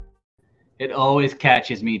It always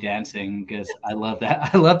catches me dancing because I love that.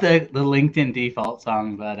 I love the LinkedIn default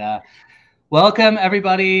song. But welcome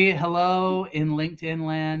everybody. Hello in LinkedIn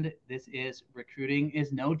land. This is Recruiting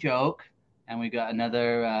is No Joke, and we got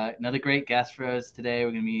another great guest for us today.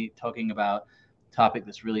 We're going to be talking about a topic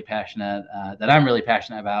that's really passionate, that I'm really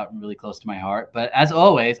passionate about, and really close to my heart. But as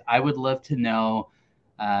always, I would love to know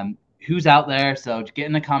who's out there. So get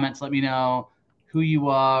in the comments. Let me know who you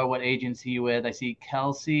are, what agency you're with. I see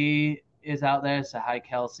Kelsey is out there. So hi,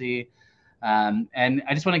 Kelsey. And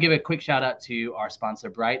I just want to give a quick shout out to our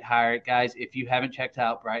sponsor, BrightHire. Guys, if you haven't checked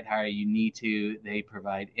out BrightHire, you need to. They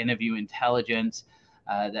provide interview intelligence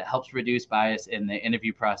that helps reduce bias in the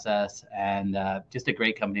interview process, and just a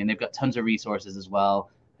great company. And they've got tons of resources as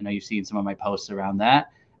well. I know you've seen some of my posts around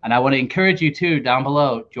that. And I want to encourage you too, down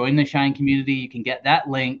below, join the Shine community. You can get that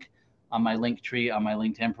link on my link tree on my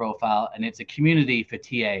LinkedIn profile, and it's a community for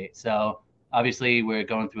TA. So obviously we're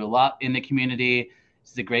going through a lot in the community.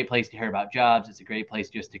 This is a great place to hear about jobs. It's a great place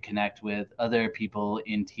just to connect with other people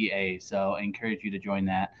in TA. So I encourage you to join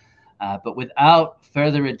that. But without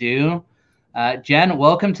further ado, Jen,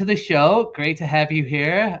 welcome to the show. Great to have you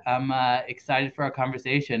here. I'm excited for our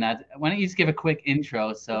conversation. Why don't you just give a quick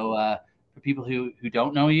intro? So for people who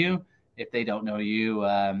don't know you, if they don't know you,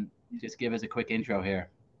 just give us a quick intro here.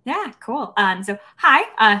 Yeah, cool. So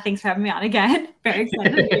hi, thanks for having me on again. Very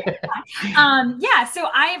excited to be here. So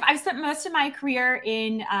I've spent most of my career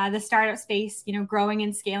in the startup space, growing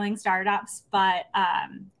and scaling startups, but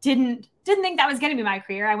didn't think that was going to be my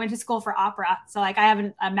career. I went to school for opera, so I have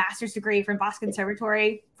a master's degree from Boston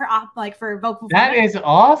Conservatory for vocal. That is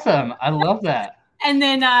awesome. I love that. And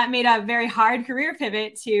then made a very hard career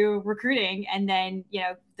pivot to recruiting, and then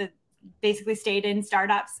basically stayed in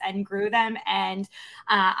startups and grew them. And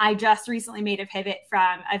I just recently made a pivot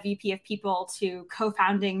from a VP of people to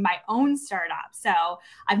co-founding my own startup. So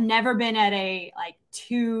I've never been at a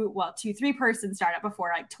 2-3 person startup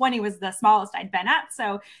before. 20 was the smallest I'd been at.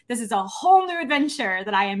 So this is a whole new adventure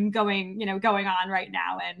that I am going on right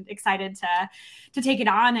now, and excited to take it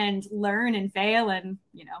on and learn and fail and,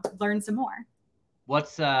 learn some more.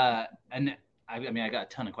 And I got a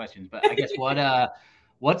ton of questions, but I guess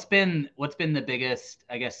what's been the biggest,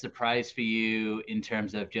 I guess, surprise for you in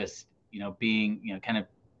terms of just, being,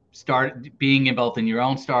 being involved in your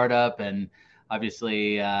own startup, and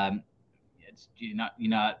obviously you're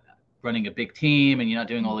not running a big team, and you're not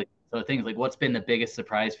doing all these sort of things. Like, what's been the biggest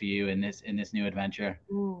surprise for you in this new adventure?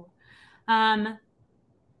 Ooh.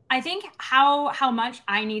 I think how much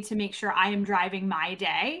I need to make sure I am driving my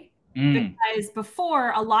day, because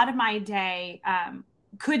before, a lot of my day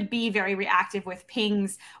could be very reactive with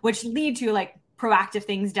pings, which lead to proactive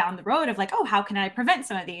things down the road of how can I prevent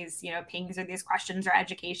some of these, pings or these questions or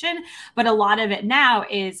education. But a lot of it now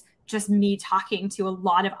is just me talking to a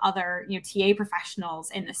lot of other, TA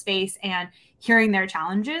professionals in the space and hearing their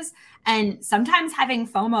challenges, and sometimes having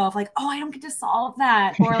FOMO of I don't get to solve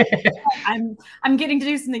that, or I'm getting to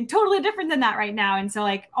do something totally different than that right now. And so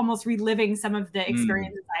almost reliving some of the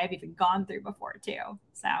experiences I have even gone through before too.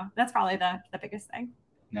 So that's probably the biggest thing.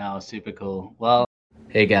 No, super cool. Well,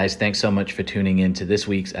 hey guys, thanks so much for tuning in to this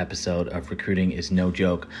week's episode of Recruiting is No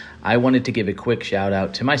Joke. I wanted to give a quick shout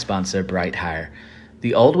out to my sponsor, BrightHire.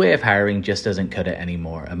 The old way of hiring just doesn't cut it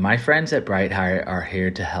anymore, and my friends at BrightHire are here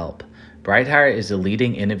to help. BrightHire is a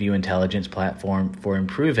leading interview intelligence platform for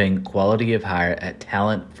improving quality of hire at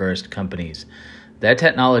talent-first companies. Their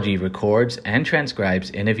technology records and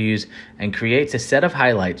transcribes interviews and creates a set of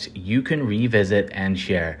highlights you can revisit and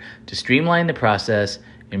share to streamline the process,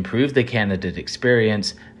 improve the candidate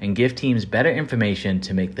experience, and give teams better information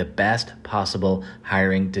to make the best possible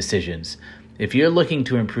hiring decisions. If you're looking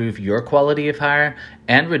to improve your quality of hire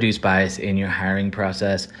and reduce bias in your hiring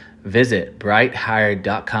process, visit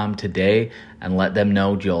brighthire.com today and let them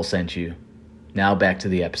know Joel sent you. Now back to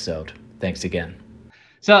the episode. Thanks again.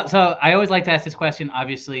 So I always like to ask this question.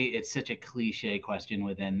 Obviously, it's such a cliche question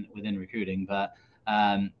within recruiting, but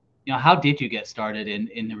how did you get started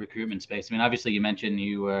in the recruitment space? I mean, obviously, you mentioned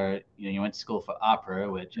you went to school for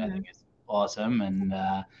opera, which I think is awesome, and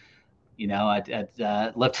I'd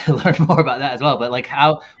love to learn more about that as well. But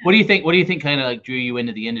what do you think kind of drew you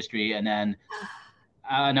into the industry? And then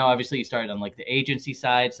I know obviously you started on the agency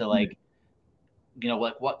side, so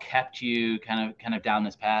what kept you kind of down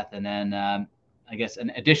this path? And then I guess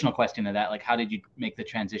an additional question to that, how did you make the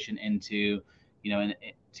transition into, to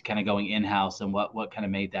kind of going in-house, and what kind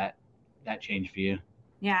of made that change for you?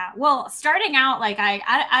 Yeah, well, starting out,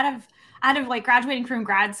 out of graduating from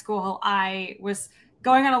grad school, I was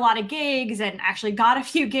going on a lot of gigs and actually got a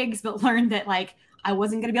few gigs, but learned that I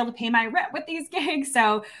wasn't going to be able to pay my rent with these gigs.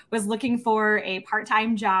 So was looking for a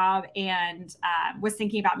part-time job and was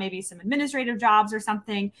thinking about maybe some administrative jobs or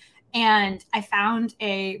something. And I found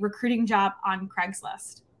a recruiting job on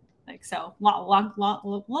Craigslist. Like, so little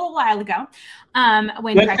while ago.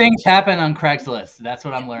 When good things happen on Craigslist. That's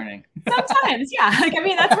what I'm learning. Sometimes, yeah. Like, I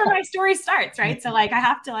mean, that's where my story starts, right? So like, I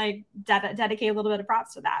have to like dedicate a little bit of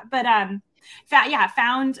props to that. But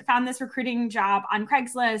found this recruiting job on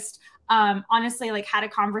Craigslist. Honestly, like had a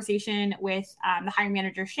conversation with the hiring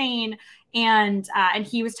manager, Shane, and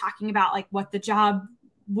he was talking about like what the job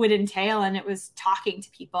would entail. And it was talking to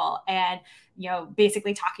people and,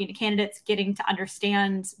 basically talking to candidates, getting to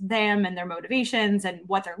understand them and their motivations and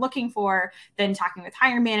what they're looking for, then talking with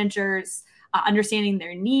hiring managers, understanding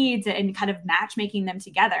their needs and kind of matchmaking them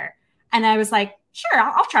together. And I was like, sure,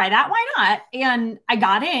 I'll try that. Why not? And I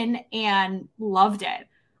got in and loved it.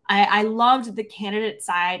 I loved the candidate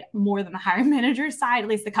side more than the hiring manager side, at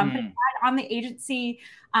least the company side on the agency.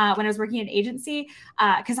 When I was working at an agency,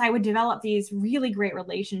 because I would develop these really great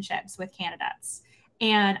relationships with candidates.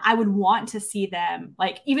 And I would want to see them,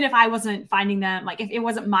 like, even if I wasn't finding them, like if it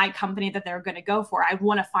wasn't my company that they were going to go for, I'd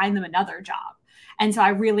want to find them another job. And so I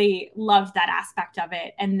really loved that aspect of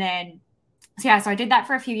it. And then, so I did that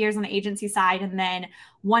for a few years on the agency side. And then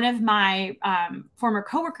one of my former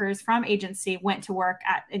coworkers from agency went to work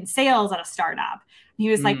in sales at a startup. And he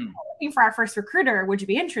was like, looking for our first recruiter. Would you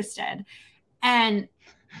be interested? And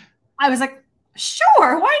I was like,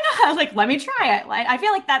 sure, why not? Like, let me try it. Like, I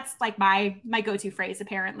feel like that's like my go-to phrase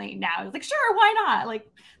apparently now. Like, sure, why not? Like,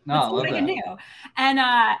 let's see what I can do.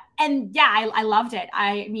 And yeah, I loved it.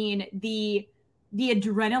 I mean, the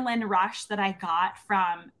adrenaline rush that I got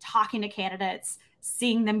from talking to candidates,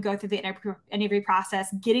 seeing them go through the interview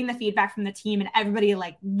process, getting the feedback from the team and everybody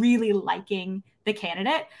like really liking the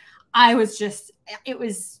candidate. It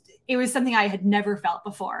was something I had never felt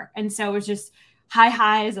before. And so it was just high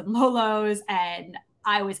highs and low lows. And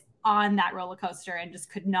I was on that roller coaster and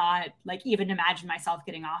just could not like even imagine myself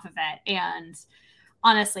getting off of it. And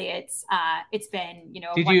honestly, it's been,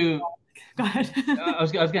 Did you, go ahead. I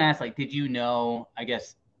was going to ask, like, did you know, I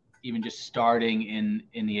guess, even just starting in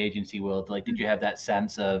the agency world, like, did you have that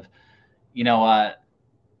sense of, I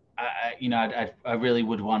really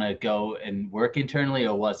would want to go and work internally,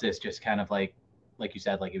 or was this just kind of like you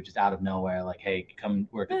said, like it was just out of nowhere, like, hey, come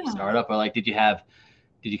work at the startup, or like, did you kind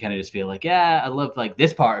of just feel like, yeah, I love like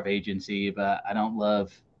this part of agency, but I don't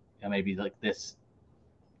love maybe like this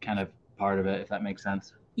kind of part of it, if that makes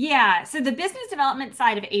sense? Yeah. So the business development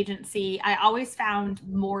side of agency, I always found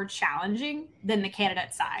more challenging than the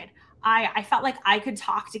candidate side. I felt like I could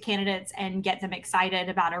talk to candidates and get them excited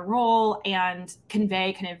about a role and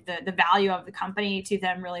convey kind of the value of the company to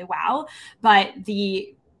them really well. But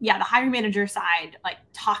the hiring manager side, like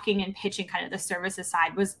talking and pitching kind of the services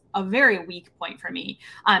side was a very weak point for me.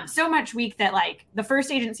 So much weak that like the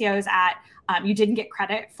first agency I was at, you didn't get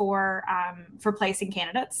credit for placing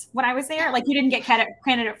candidates when I was there. Like you didn't get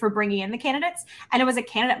credit for bringing in the candidates. And it was a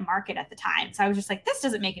candidate market at the time. So I was just like, this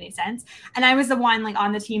doesn't make any sense. And I was the one like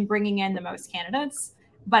on the team bringing in the most candidates,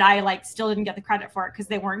 but I like still didn't get the credit for it because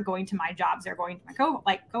they weren't going to my jobs. They're going to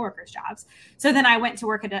my coworkers' jobs. So then I went to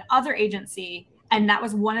work at another agency. And that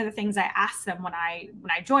was one of the things I asked them when I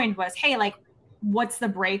joined was, hey, like, what's the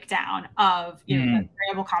breakdown of the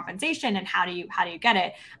variable compensation and how do you get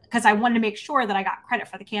it? Because I wanted to make sure that I got credit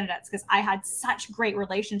for the candidates because I had such great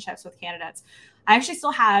relationships with candidates. I actually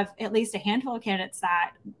still have at least a handful of candidates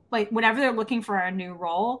that like whenever they're looking for a new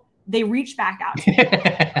role, they reach back out to me.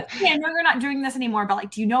 Yeah, no, you're not doing this anymore, but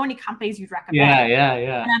like, do you know any companies you'd recommend? Yeah.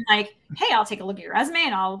 And I'm like, hey, I'll take a look at your resume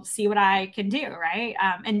and I'll see what I can do, right?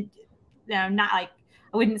 Not like,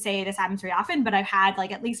 I wouldn't say this happens very often, but I've had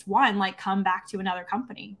like at least one like come back to another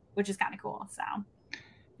company, which is kind of cool. So,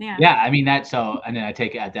 yeah. Yeah, I mean and then I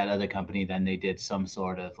take it at that other company, then they did some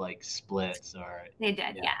sort of like splits or. They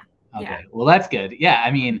did, yeah. Okay, yeah. Well, that's good. Yeah,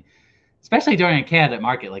 I mean, especially during a candidate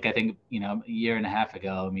market, like I think a year and a half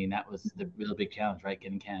ago, I mean that was the real big challenge, right?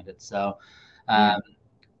 Getting candidates. So,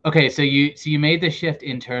 okay, so you made the shift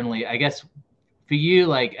internally, I guess. For you,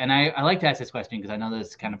 like, and I like to ask this question because I know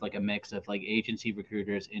there's kind of like a mix of like agency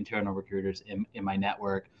recruiters, internal recruiters in my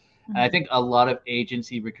network. And I think a lot of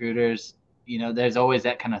agency recruiters, there's always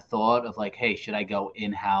that kind of thought of like, hey, should I go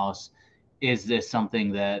in-house? Is this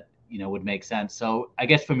something that, would make sense? So I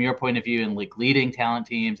guess from your point of view and like leading talent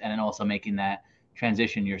teams and then also making that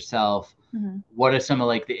transition yourself, what are some of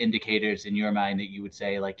like the indicators in your mind that you would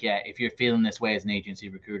say like, yeah, if you're feeling this way as an agency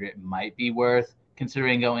recruiter, it might be worth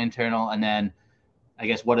considering going internal? And then I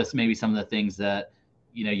guess what is maybe some of the things that,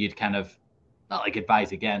 you'd kind of not like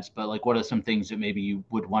advise against, but like what are some things that maybe you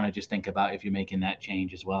would want to just think about if you're making that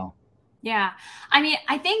change as well? Yeah. I mean,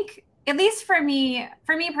 I think at least for me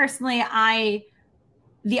personally,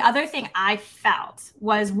 the other thing I felt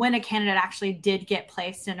was when a candidate actually did get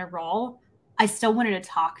placed in a role, I still wanted to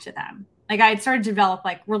talk to them. Like I had started to develop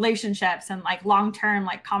like relationships and like long-term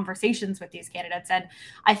like conversations with these candidates. And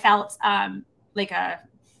I felt like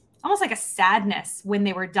almost like a sadness when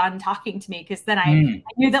they were done talking to me. Cause then I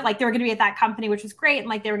knew that like they were going to be at that company, which was great. And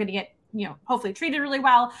like they were going to get, hopefully treated really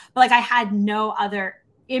well. But like I had no other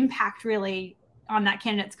impact really on that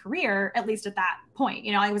candidate's career, at least at that point.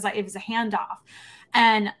 It was a handoff.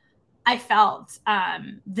 And I felt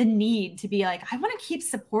the need to be like, I want to keep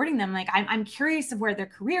supporting them. Like I'm curious of where their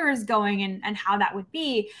career is going and how that would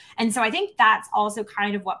be. And so I think that's also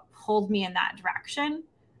kind of what pulled me in that direction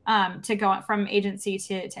to go from agency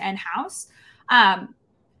to in-house.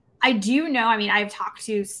 I do know, I mean, I've talked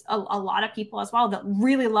to a lot of people as well that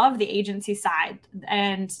really love the agency side.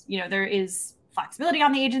 And, there is flexibility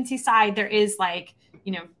on the agency side. There is like,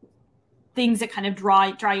 things that kind of draw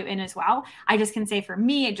you in as well. I just can say for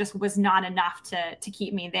me, it just was not enough to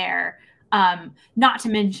keep me there. Not to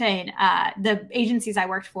mention the agencies I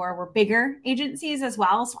worked for were bigger agencies as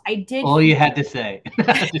well. So I did. All you had to say.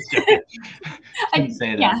 Just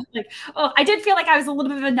say that. Yeah, I did feel like I was a little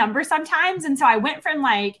bit of a number sometimes. And so I went from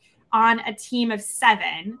like on a team of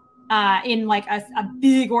 7 in like a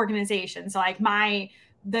big organization. So like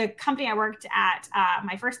the company I worked at,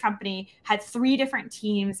 my first company, had 3 different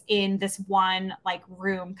teams in this one like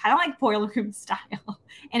room, kind of like boiler room style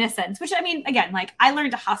in a sense, which I mean, again, like I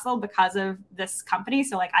learned to hustle because of this company.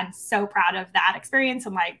 So like, I'm so proud of that experience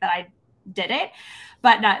and like that I did it,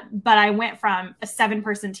 but I went from a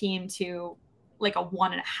 7-person team to like a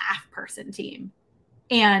 1.5-person team.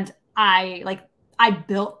 And I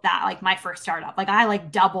built that, like my first startup, like I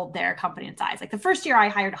like doubled their company in size. Like the first year I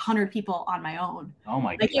hired 100 people on my own. Oh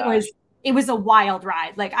my God. Like it was a wild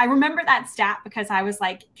ride. Like I remember that stat because I was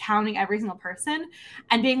like counting every single person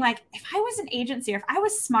and being like, if I was an agency or if I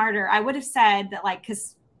was smarter, I would have said that like,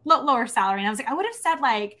 cause lower salary. And I was like, I would have said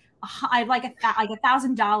like, I'd like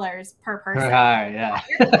 $1,000 per person. Yeah.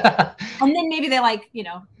 And then maybe they like,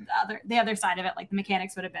 the other side of it, like the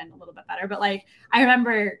mechanics would have been a little bit better. But like, I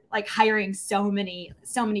remember like hiring so many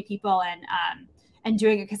people and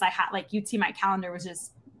doing it because I had like, you'd see my calendar was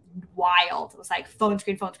just wild. It was like phone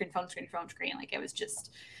screen. Like it was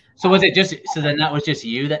just. So was it just, so then that was just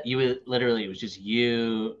you that you were literally, it was just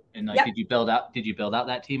you and like, yep. Did you build out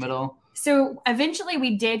that team at all? So eventually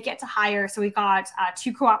we did get to hire. So we got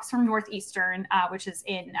 2 co-ops from Northeastern, which is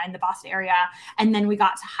in the Boston area. And then we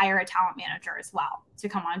got to hire a talent manager as well to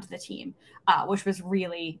come onto the team, which was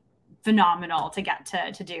really phenomenal to get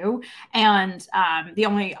to do. And the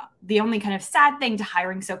only kind of sad thing to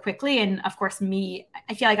hiring so quickly, and of course I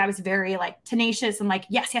feel like I was very like tenacious and like,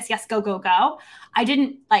 yes, go. I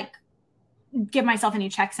didn't like give myself any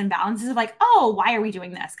checks and balances of like, oh, why are we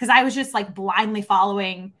doing this? Because I was just like blindly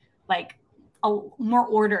following like more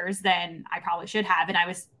orders than I probably should have. And I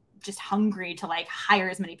was just hungry to like hire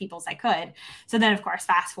as many people as I could. So then of course,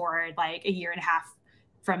 fast forward like 1.5 years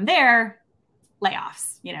from there,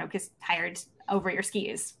 layoffs, because hired over your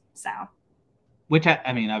skis. So. Which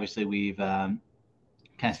I mean, obviously we've kind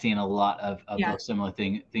of seen a lot of those similar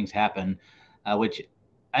things happen, which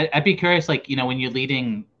I'd be curious, like, when you're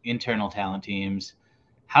leading internal talent teams,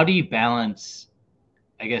 how do you balance,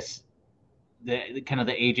 I guess, the kind of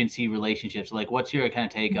the agency relationships? Like, what's your kind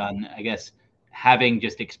of take on, I guess, having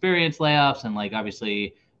just experienced layoffs and like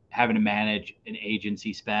obviously having to manage an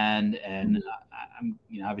agency spend and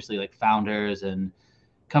obviously like founders and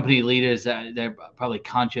company leaders, they're probably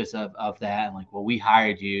conscious of that and like, well, we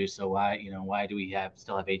hired you, so why do we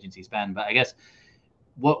still have agency spend? But I guess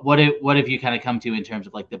what have you kind of come to in terms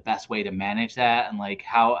of like the best way to manage that, and like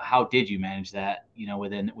how did you manage that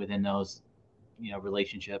within those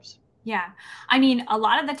relationships? Yeah. I mean, a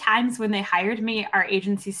lot of the times when they hired me, our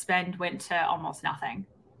agency spend went to almost nothing.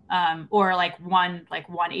 Or like one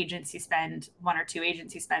agency spend, 1 or 2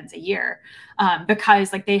 agency spends a year,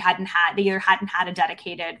 because like they either hadn't had a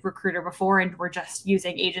dedicated recruiter before and were just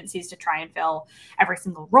using agencies to try and fill every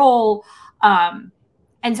single role.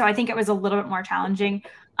 And so I think it was a little bit more challenging.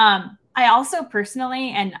 I also personally,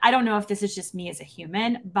 and I don't know if this is just me as a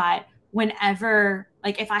human, but whenever,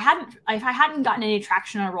 like if I hadn't gotten any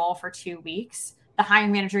traction on a role for 2 weeks, the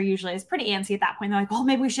hiring manager usually is pretty antsy at that point. They're like, well,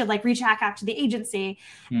 maybe we should like reach back out to the agency.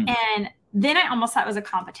 And then I almost thought it was a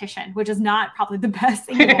competition, which is not probably the best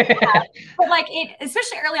thing to have. But like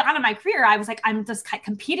especially early on in my career, I was like, I'm just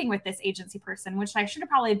competing with this agency person, which I should have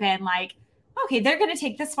probably been like, okay, they're going to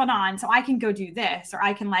take this one on, so I can go do this, or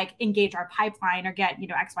I can like engage our pipeline or get,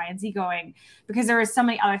 X, Y, and Z going, because there were so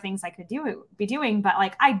many other things I could be doing. But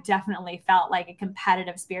like, I definitely felt like a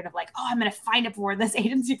competitive spirit of like, oh, I'm going to find out what this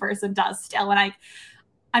agency person does still. And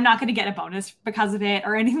I'm not going to get a bonus because of it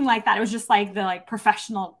or anything like that. It was just like the like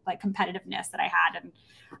professional like competitiveness that I had. And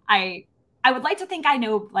I would like to think I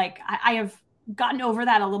know, like I have gotten over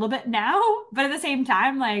that a little bit now, but at the same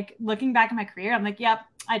time, like looking back at my career, I'm like, yep,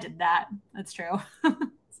 I did that. That's true.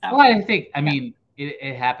 Well, I think, I mean,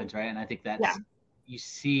 it happens, right? And I think that's,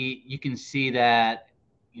 you can see that,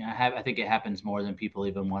 I think it happens more than people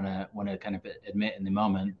even want to kind of admit in the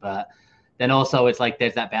moment. But then also it's like,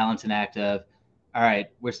 there's that balancing act of, all right,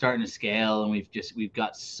 we're starting to scale and we've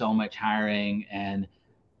got so much hiring, and,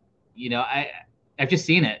 I've just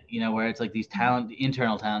seen it, where it's like these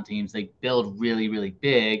internal talent teams, they build really, really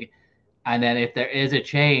big. And then if there is a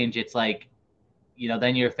change, it's like,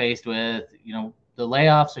 then you're faced with, the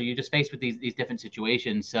layoffs, or you're just faced with these different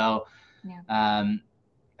situations. So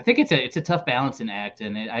I think it's a tough balancing act.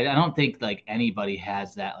 And I don't think like anybody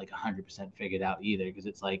has that like 100% figured out either, because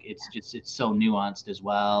it's like, it's so nuanced as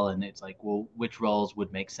well. And it's like, well, which roles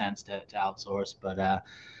would make sense to outsource? But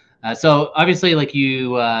so obviously, like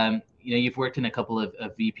you've worked in a couple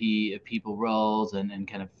of VP of people roles, and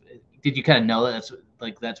kind of, did you kind of know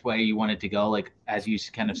that's where you wanted to go, like as you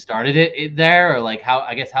kind of started it there, or like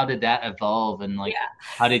how did that evolve, and like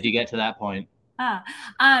how did you get to that point?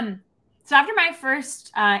 So after my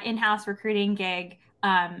first in-house recruiting gig,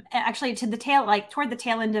 actually toward the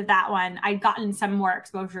tail end of that one, I'd gotten some more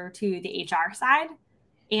exposure to the HR side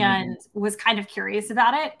and was kind of curious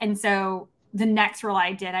about it. And so the next role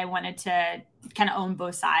I did, I wanted to kind of own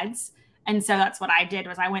both sides. And so that's what I did,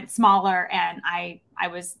 was I went smaller, and I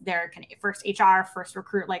was their kind of first HR, first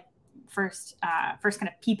recruit, like first kind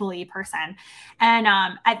of people-y person. And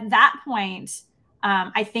at that point,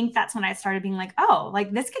 I think that's when I started being like, oh,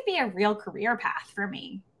 like this could be a real career path for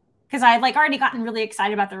me. Because I had like already gotten really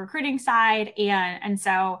excited about the recruiting side. And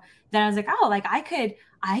so then I was like, oh, like I could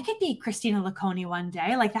be Christina Lacconi one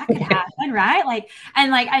day. Like that could happen, right? Like,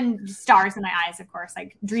 and stars in my eyes, of course,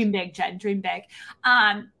 like dream big, Jen, dream big.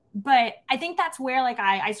 But I think that's where like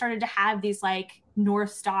I started to have these like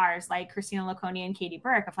North Stars, like Christina Lacconi and Katie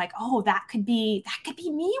Burke, of like, oh, that could be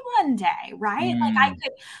me one day, right? Like I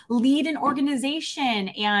could lead an organization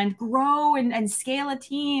and grow and scale a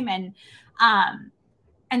team. And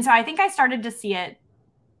so I think I started to see it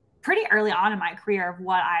pretty early on in my career of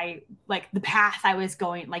what the path I was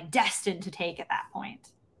going, like destined to take at that point.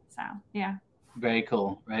 So, yeah. Very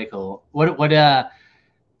cool. Very cool. What,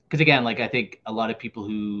 because again, like I think a lot of people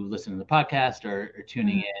who listen to the podcast are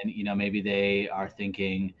tuning in, maybe they are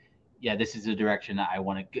thinking, yeah, this is the direction that I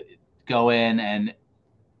want to go in. And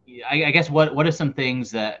I guess what are some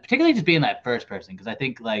things that, particularly just being that first person, because I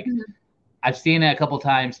think like I've seen it a couple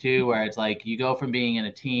times too, where it's like you go from being in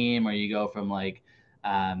a team, or you go from like,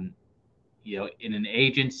 in an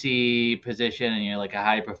agency position, and you're like a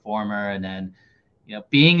high performer, and then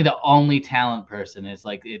being the only talent person is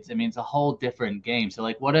like, it's a whole different game. So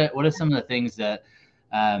like, what are some of the things that,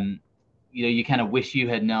 you kind of wish you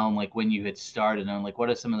had known, like when you had started, and like, what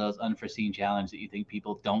are some of those unforeseen challenges that you think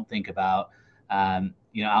people don't think about,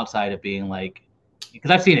 outside of being like, because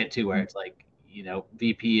I've seen it too, where it's like,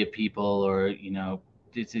 VP of people, or,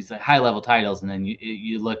 it's these like high level titles. And then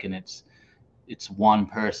you look, and it's one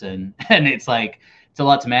person, and it's like, it's a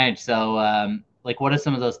lot to manage. So, like, what are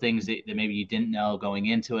some of those things that maybe you didn't know going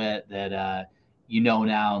into it that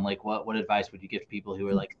now, and like what advice would you give to people who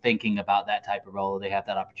are like thinking about that type of role, or they have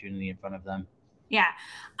that opportunity in front of them? Yeah.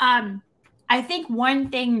 I think one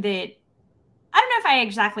thing that, I don't know if I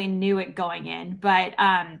exactly knew it going in, but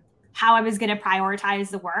how I was going to prioritize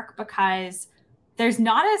the work, because there's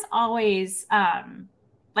not as always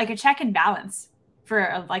like a check and balance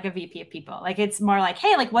for like a VP of people. Like it's more like,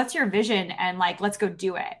 hey, like what's your vision, and like let's go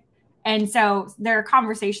do it. And so there are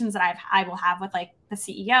conversations that I will have with like the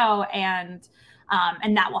CEO, and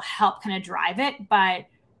that will help kind of drive it. But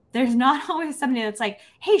there's not always somebody that's like,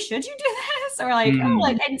 hey, should you do this? Or like, oh,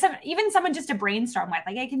 like, and even someone just to brainstorm with,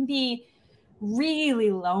 like it can be really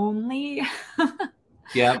lonely.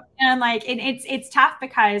 Yeah. And like, it's tough,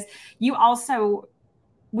 because you also,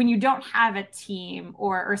 when you don't have a team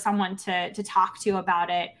or someone to talk to about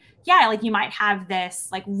it, yeah, like you might have this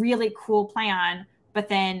like really cool plan, but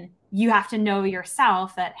then you have to know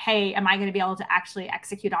yourself that, hey, am I going to be able to actually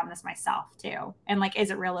execute on this myself too? And like,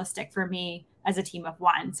 is it realistic for me as a team of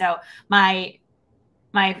one? So my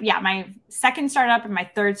second startup and my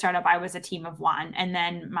third startup, I was a team of one. And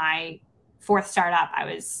then my fourth startup,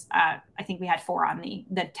 I was, I think we had 4 on the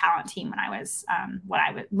talent team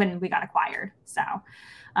when we got acquired. So,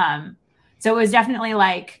 so it was definitely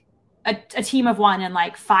like a team of one, and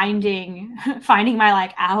like finding my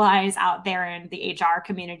like allies out there in the HR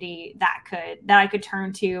community that I could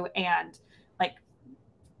turn to, and like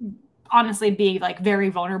honestly be like very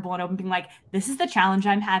vulnerable and open, being like, this is the challenge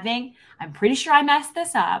I'm having. I'm pretty sure I messed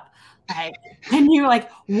this up. Like, and you're like,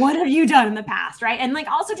 what have you done in the past? Right. And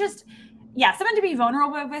like, also just, yeah, someone to be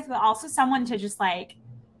vulnerable with, but also someone to just like,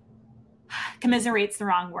 commiserate's the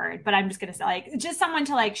wrong word, but I'm just going to say like, just someone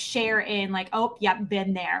to like share in like, oh, yep,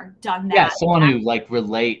 been there, done that. Yeah. Someone who like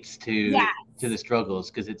relates to the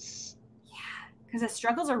struggles. Cause because the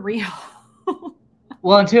struggles are real.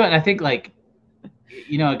 Well, and too, and I think like,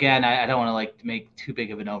 you know, again, I don't want to like make too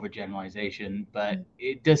big of an overgeneralization, but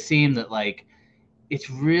it does seem that like it's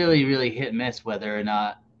really, really hit and miss whether or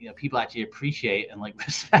not, you know, people actually appreciate and like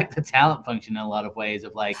respect the talent function in a lot of ways,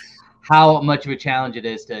 of like how much of a challenge it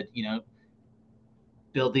is to, you know,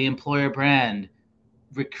 build the employer brand,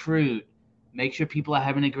 recruit, make sure people are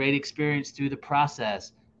having a great experience through the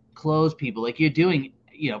process, close people. Like you're doing,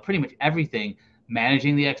 you know, pretty much everything,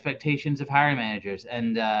 managing the expectations of hiring managers.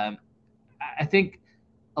 And I think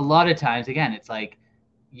a lot of times, again, it's like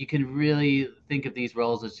you can really think of these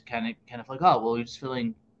roles as kind of like, oh, well, you're just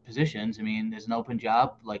filling positions. I mean, there's an open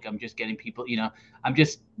job. Like I'm just getting people, you know, I'm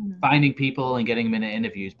just finding people and getting them into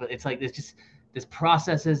interviews. But it's like there's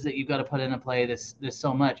processes that you've got to put into play. There's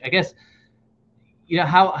so much. I guess, you know,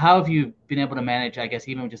 how have you been able to manage, I guess,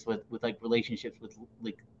 even just with like relationships with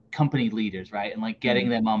like company leaders, right? And like getting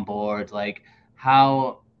them on board, like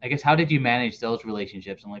how did you manage those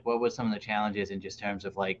relationships, and like what were some of the challenges in just terms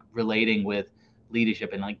of like relating with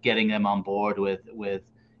leadership and like getting them on board with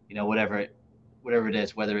you know, whatever it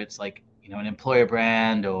is, whether it's like, you know, an employer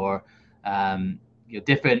brand or you know,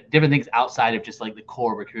 different things outside of just like the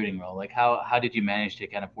core recruiting role. Like how did you manage to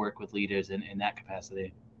kind of work with leaders in that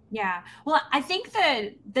capacity? Yeah. Well, I think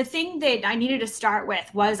the thing that I needed to start with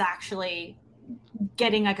was actually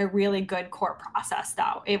getting like a really good core process,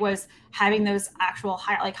 though. It was having those actual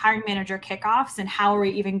hiring manager kickoffs, and how are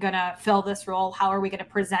we even going to fill this role? How are we going to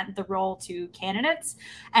present the role to candidates?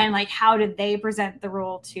 And like, how did they present the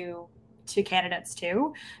role to candidates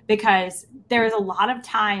too? Because there was a lot of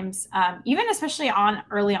times, even especially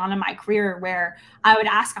early on in my career, where I would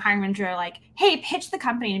ask a hiring manager like, hey, pitch the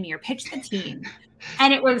company to me or pitch the team.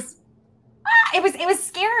 And it was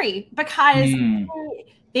scary, because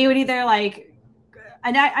they would either like,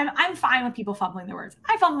 and I'm fine with people fumbling their words.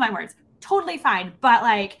 I fumble my words, totally fine. But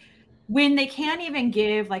like when they can't even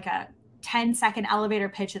give like a 10-second elevator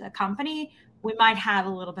pitch of the company, we might have a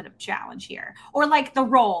little bit of challenge here. Or like the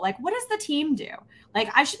role, like what does the team do? Like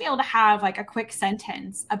I should be able to have like a quick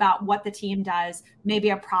sentence about what the team does, maybe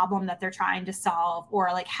a problem that they're trying to solve, or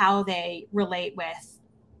like how they relate with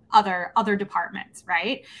other departments,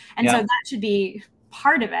 right? And so that should be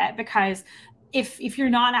part of it, because if you're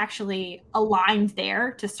not actually aligned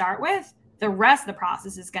there to start with, the rest of the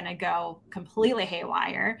process is going to go completely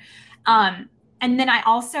haywire. And then I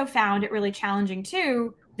also found it really challenging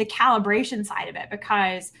too, the calibration side of it,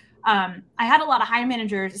 because I had a lot of hiring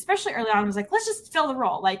managers, especially early on, was like, let's just fill the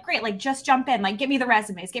role. Like, great, like just jump in, like, get me the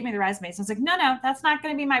resumes. And I was like, no, that's not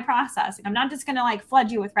going to be my process. Like, I'm not just going to like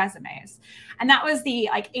flood you with resumes. And that was the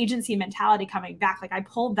like agency mentality coming back. Like I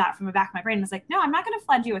pulled that from the back of my brain and was like, no, I'm not going to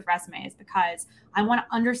flood you with resumes, because I want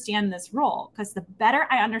to understand this role. Because the better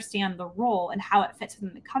I understand the role and how it fits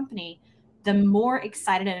within the company, the more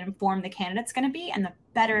excited and informed the candidate's going to be, and the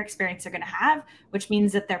better experience they're going to have, which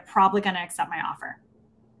means that they're probably going to accept my offer.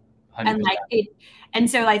 100%. And like and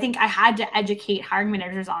so I think I had to educate hiring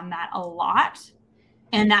managers on that a lot.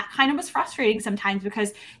 And that kind of was frustrating sometimes,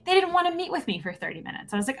 because they didn't want to meet with me for 30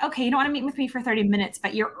 minutes. I was like, okay, you don't want to meet with me for 30 minutes,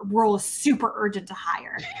 but your role is super urgent to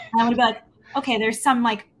hire. And I would be like, okay, there's some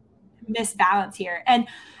like misbalance here. And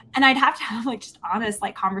I'd have to have like just honest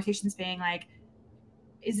like conversations, being like,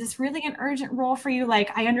 is this really an urgent role for you?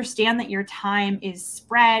 Like, I understand that your time is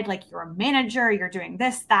spread, like you're a manager, you're doing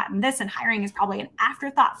this, that, and this, and hiring is probably an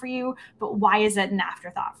afterthought for you, but why is it an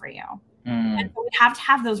afterthought for you? And so we have to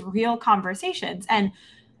have those real conversations. And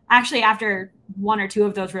actually after one or two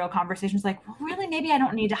of those real conversations, like, well, really, maybe I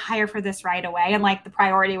don't need to hire for this right away. And like the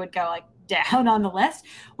priority would go like down on the list,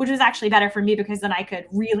 which was actually better for me, because then I could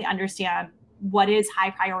really understand what is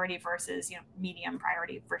high priority versus, you know, medium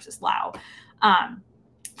priority versus low.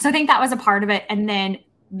 So I think that was a part of it. And then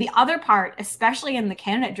the other part, especially in the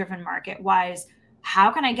candidate-driven market, was how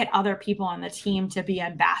can I get other people on the team to be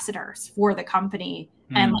ambassadors for the company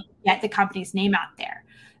and like, get the company's name out there?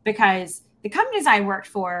 Because the companies I worked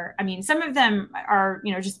for, I mean, some of them are,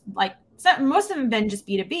 you know, just like most of them have been just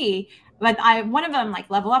B2B, but one of them, like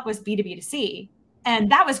Level Up, was B2B2C.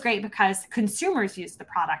 And that was great because consumers used the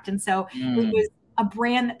product. And so it was a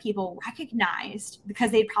brand that people recognized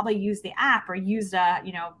because they'd probably used the app or used a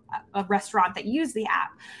restaurant that used the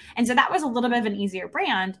app. And so that was a little bit of an easier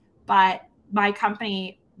brand. But my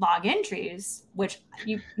company, Log Entries, which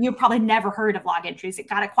you probably never heard of Log Entries. It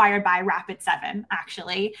got acquired by Rapid7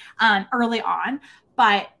 actually early on,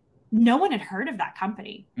 but no one had heard of that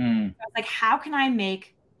company. So I was like, how can I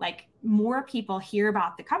make like more people hear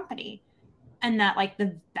about the company? And that like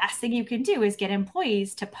the best thing you can do is get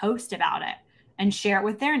employees to post about it and share it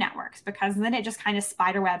with their networks, because then it just kind of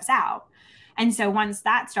spider webs out. And so once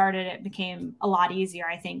that started, it became a lot easier,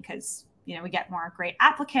 I think, because, we get more great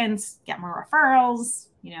applicants, get more referrals,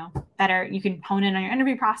 better. You can hone in on your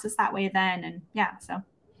interview process that way then. And yeah, so.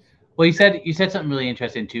 Well, you said something really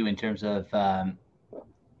interesting too, in terms of,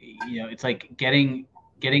 it's like getting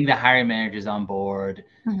the hiring managers on board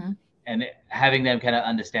and having them kind of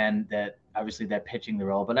understand that obviously they're pitching the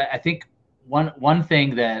role. But I think one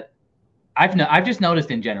thing that I've just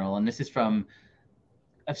noticed in general, and this is from,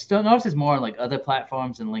 I've still noticed this more on like other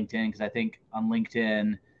platforms than LinkedIn, because I think on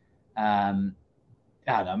LinkedIn, I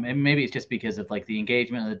don't know, maybe it's just because of like the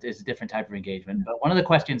engagement, it's a different type of engagement. But one of the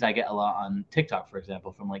questions I get a lot on TikTok, for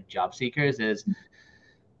example, from like job seekers is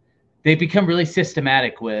they become really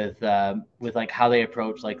systematic with like how they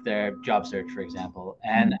approach like their job search, for example.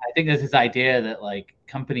 And I think there's this idea that like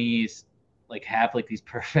companies like have like these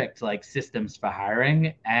perfect like systems for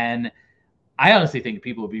hiring. And I honestly think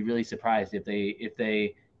people would be really surprised if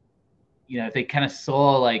they kind of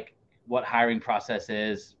saw like what hiring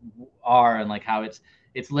processes are, and like how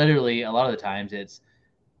it's literally a lot of the times it's,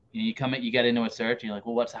 you get into a search and you're like,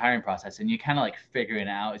 well, what's the hiring process? And you kind of like figuring it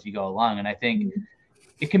out as you go along. And I think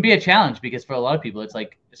it can be a challenge, because for a lot of people, it's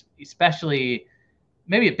like, especially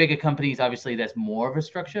maybe at bigger companies, obviously there's more of a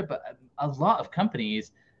structure, but a lot of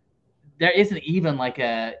companies, there isn't even like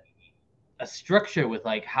a structure with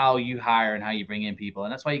like how you hire and how you bring in people.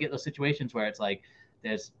 And that's why you get those situations where it's like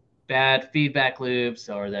there's bad feedback loops,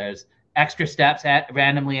 or there's extra steps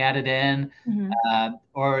randomly added in,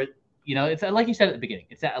 or it's like you said at the beginning,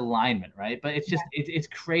 it's that alignment, right? But it's just it's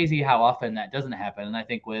crazy how often that doesn't happen. And I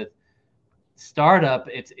think with startup,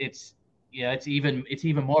 it's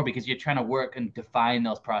even more, because you're trying to work and define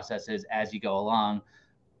those processes as you go along.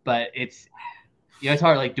 But it's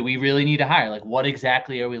hard. Like, do we really need to hire? Like, what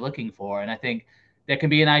exactly are we looking for? And I think there can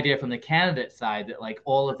be an idea from the candidate side that like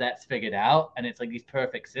all of that's figured out and it's like these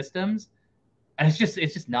perfect systems, and it's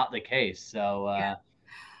just not the case. So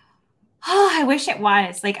I wish it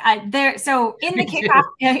was like so in the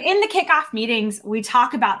kickoff meetings, we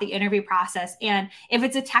talk about the interview process. And if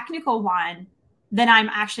it's a technical one, then I'm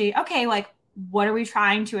actually, okay, like, what are we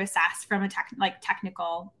trying to assess from a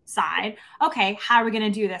technical side? Okay, how are we going to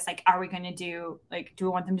do this? Like, are we going to do, like, do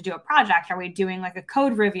we want them to do a project? Are we doing like a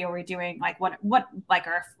code review? Are we doing like what like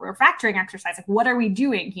a refactoring exercise? Like, what are we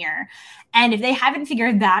doing here? And if they haven't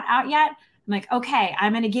figured that out yet, I'm like, okay,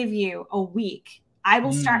 I'm going to give you a week. I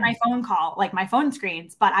will start my phone call, like my phone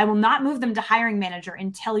screens, but I will not move them to hiring manager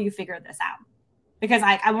until you figure this out. Because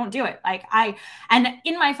I won't do it. And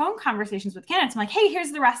in my phone conversations with candidates, I'm like, hey,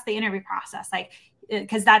 here's the rest of the interview process. Like,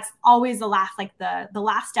 because that's always the last, like the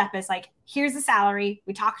last step is like, here's the salary.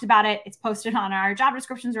 We talked about it. It's posted on our job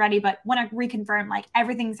descriptions already, but want to reconfirm, like,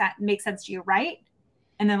 everything makes sense to you, right?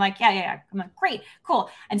 And then like, yeah. I'm like, great,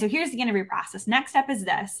 cool. And so here's the interview process. Next step is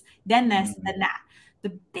this, then this, then that.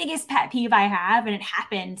 The biggest pet peeve I have, and it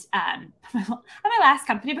happened at my last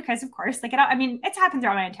company, because of course, like, it's happened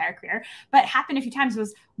throughout my entire career, but it happened a few times,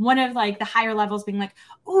 was one of like the higher levels being like,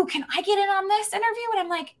 oh, can I get in on this interview? And I'm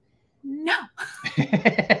like, no.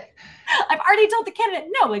 I've already told the candidate,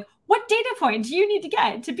 no, like, what data point do you need to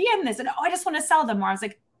get to be in this? And I just want to sell them more. I was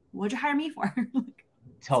like, what'd you hire me for?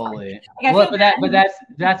 Totally. Well, but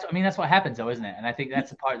that's what happens though, isn't it? And I think that's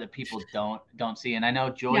the part that people don't see. And I know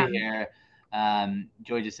Joy here,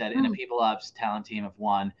 Joy just said, in a people ops talent team of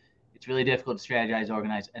one, it's really difficult to strategize,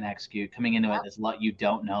 organize, and execute. Coming into it, there's a lot you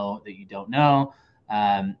don't know that you don't know,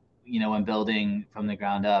 when building from the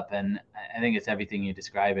ground up. And I think it's everything you're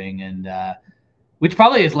describing, and which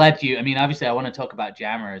probably has led you. I mean, obviously, I want to talk about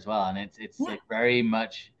Jammer as well, and it's like very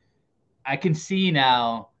much. I can see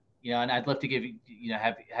now, and I'd love to give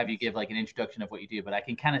have you give like an introduction of what you do, but I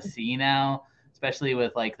can kind of see now, especially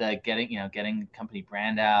with like the getting company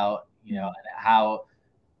brand out. And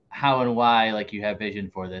how and why, like, you have vision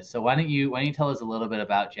for this. So why don't you tell us a little bit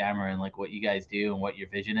about Jammer and like what you guys do and what your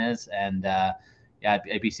vision is? And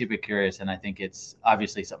I'd be super curious. And I think it's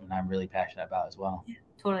obviously something I'm really passionate about as well.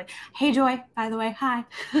 Totally. Hey, Joy, by the way, hi.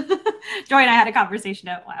 Joy and I had a conversation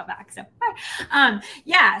a while back. So, hi.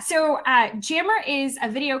 Yeah. So, Jammer is a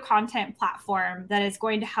video content platform that is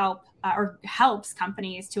going to help or helps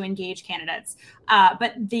companies to engage candidates.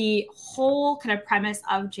 But the whole kind of premise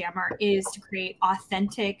of Jammer is to create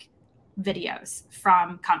authentic videos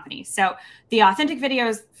from companies. So, the authentic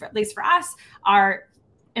videos, at least for us, are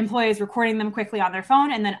employees recording them quickly on their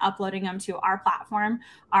phone and then uploading them to our platform.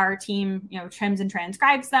 Our team, trims and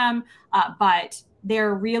transcribes them, but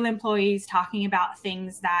they're real employees talking about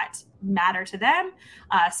things that matter to them.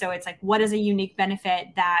 So it's like, what is a unique benefit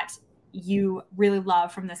that you really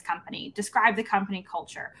love from this company? Describe the company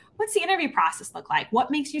culture. What's the interview process look like?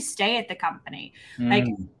 What makes you stay at the company?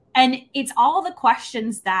 And it's all the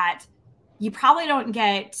questions that you probably don't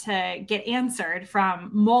get answered from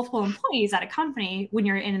multiple employees at a company when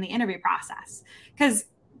you're in the interview process. Because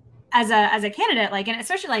as a candidate, like, and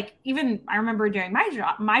especially like, even I remember during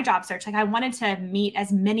my job search, like I wanted to meet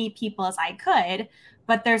as many people as I could,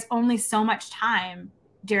 but there's only so much time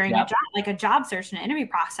during a job search and an interview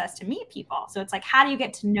process to meet people. So it's like, how do you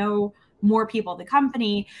get to know more people at the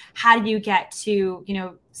company? How do you get to,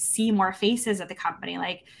 see more faces at the company?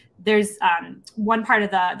 Like, there's one part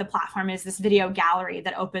of the platform is this video gallery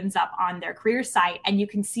that opens up on their career site, and you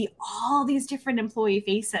can see all these different employee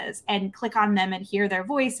faces and click on them and hear their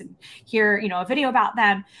voice and hear, a video about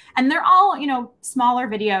them. And they're all, smaller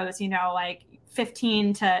videos, like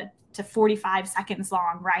 15 to 45 seconds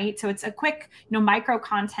long, right? So it's a quick, micro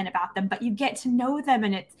content about them, but you get to know them.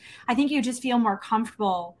 And I think you just feel more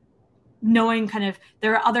comfortable knowing kind of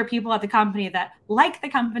there are other people at the company that like the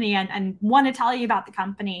company and want to tell you about the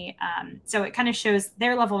company. So it kind of shows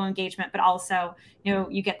their level of engagement, but also,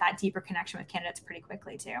 you get that deeper connection with candidates pretty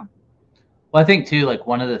quickly too. Well, I think too, like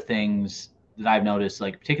one of the things that I've noticed,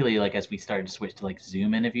 like particularly like as we started to switch to like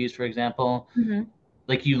Zoom interviews, for example,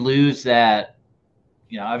 like you lose that,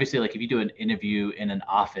 obviously like if you do an interview in an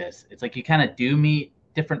office, it's like you kind of do meet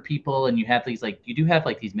different people and you have these like, you do have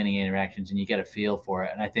like these mini interactions and you get a feel for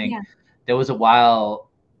it. And I think there was a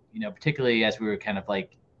while, particularly as we were kind of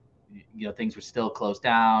like, things were still closed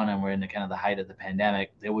down and we're in the kind of the height of the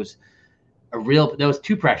pandemic, there was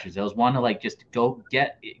two pressures. There was one to like just go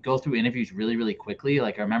through interviews really, really quickly.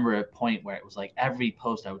 Like I remember a point where it was like every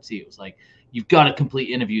post I would see, it was like, you've got to complete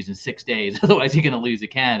interviews in 6 days, otherwise you're going to lose the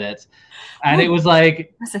candidates. And it was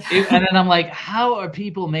like, and then I'm like, how are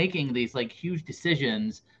people making these like huge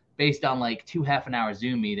decisions based on like 2 half-an-hour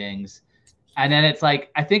Zoom meetings? And then it's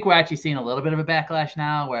like, I think we're actually seeing a little bit of a backlash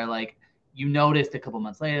now where like, you noticed a couple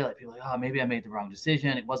months later, like people are like, oh, maybe I made the wrong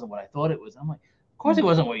decision. It wasn't what I thought it was. I'm like, of course it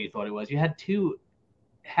wasn't what you thought it was. You had 2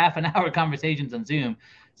 half-an-hour conversations on Zoom.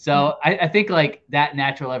 So I think like that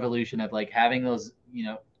natural evolution of like having those,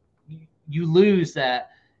 you lose that,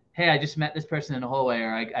 hey, I just met this person in the hallway,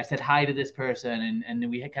 or I said hi to this person, and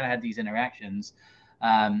we kind of had these interactions.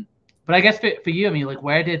 But I guess for you, I mean, like,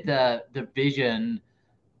 where did the vision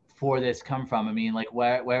for this come from? I mean, like,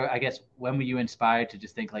 where I guess when were you inspired to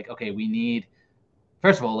just think like, okay, we need,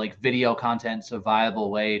 first of all, like video content's a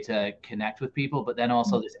viable way to connect with people, but then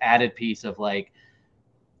also this added piece of like,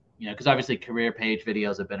 because obviously career page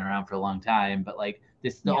videos have been around for a long time, but like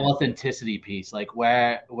the authenticity piece, like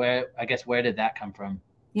where I guess where did that come from?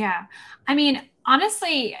 Yeah, I mean,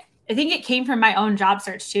 honestly, I think it came from my own job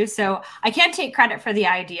search too. So I can't take credit for the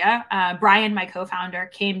idea. Brian, my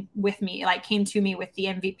co-founder, came to me with the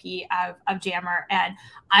MVP of Jammer, and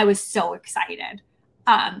I was so excited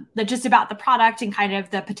that just about the product and kind of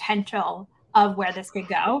the potential of where this could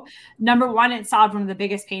go. Number one, it solved one of the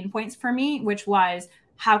biggest pain points for me, which was,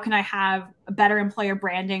 how can I have a better employer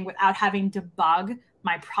branding without having to bug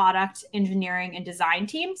my product engineering and design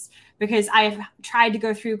teams? Because I've tried to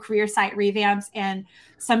go through career site revamps, and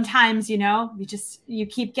sometimes, you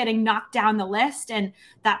keep getting knocked down the list, and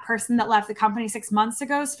that person that left the company 6 months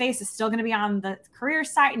ago's face is still going to be on the career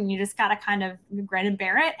site, and you just got to kind of grin and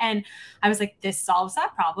bear it. And I was like, this solves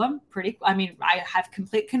that problem I have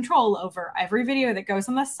complete control over every video that goes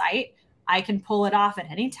on the site. I can pull it off at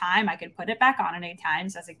any time. I can put it back on at any time.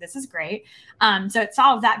 So I was like, this is great. So it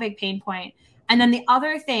solved that big pain point. And then the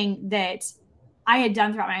other thing that I had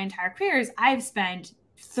done throughout my entire career is I've spent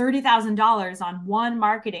 $30,000 on one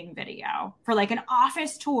marketing video for like an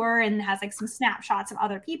office tour and has like some snapshots of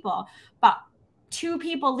other people. But 2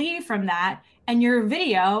 people leave from that and your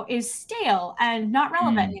video is stale and not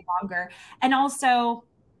relevant any longer. And also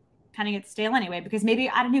kind of gets stale anyway, because maybe you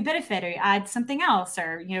add a new benefit or you add something else,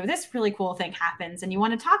 or, this really cool thing happens and you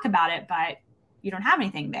want to talk about it, but you don't have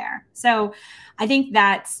anything there. So I think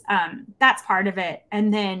that's part of it.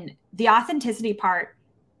 And then the authenticity part,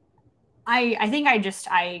 I think I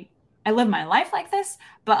I live my life like this,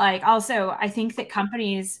 but like also I think that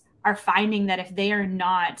companies are finding that if they are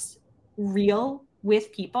not real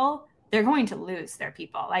with people, they're going to lose their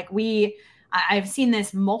people. Like I've seen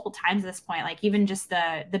this multiple times at this point, like even just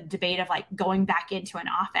the debate of like going back into an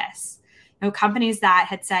office. You know, companies that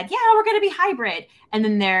had said, yeah, we're going to be hybrid. And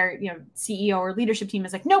then their, you know, CEO or leadership team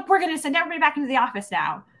is like, nope, we're going to send everybody back into the office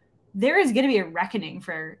now. There is going to be a reckoning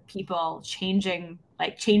for people changing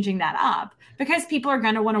that up, because people are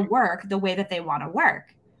going to want to work the way that they want to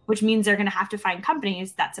work, which means they're going to have to find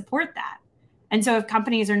companies that support that. And so if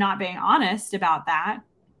companies are not being honest about that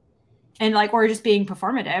and like, or just being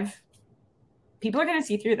performative, people are going to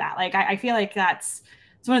see through that. Like, I feel like it's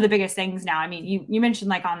one of the biggest things now. I mean, you mentioned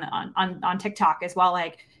like on TikTok as well,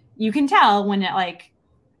 like you can tell when it like,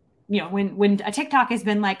 you know, when a TikTok has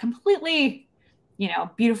been like completely, you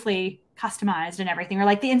know, beautifully customized and everything, or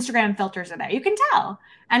like the Instagram filters are there, you can tell.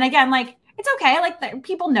 And again, like it's okay, like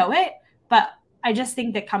people know it, but I just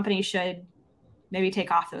think that companies should maybe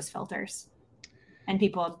take off those filters, and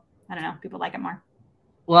people, I don't know, people like it more.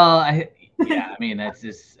 Well, yeah, I mean, that's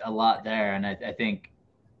just a lot there. And I think,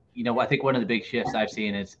 you know, I think one of the big shifts I've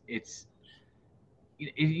seen is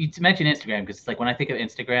you mentioned Instagram, because it's like when I think of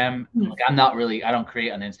Instagram, like I don't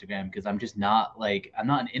create on Instagram because I'm just not like, I'm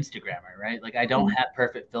not an Instagrammer, right? Like I don't have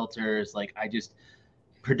perfect filters. Like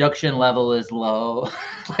production level is low.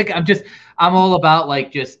 Like I'm all about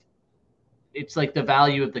like it's like the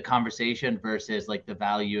value of the conversation versus like the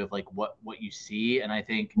value of like what you see. And I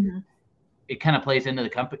think it kind of plays into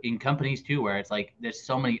in companies too, where it's like there's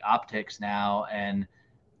so many optics now. And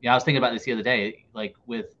I was thinking about this the other day, like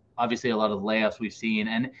with obviously a lot of layoffs we've seen.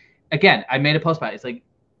 And again, I made a post about it. It's like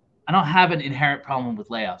I don't have an inherent problem with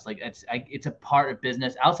layoffs. Like it's a part of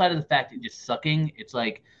business. Outside of the fact it just sucking, it's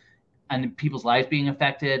like, and people's lives being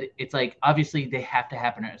affected. It's like obviously they have to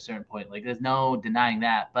happen at a certain point. Like there's no denying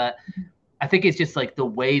that. But I think it's just like the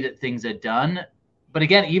way that things are done. But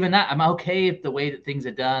again, even that, I'm okay if the way that things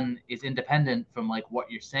are done is independent from like what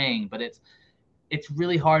you're saying. But it's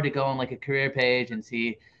really hard to go on like a career page and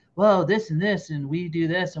see, well, this and this, and we do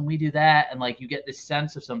this and we do that. And like you get this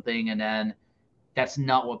sense of something, and then that's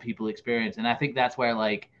not what people experience. And I think that's where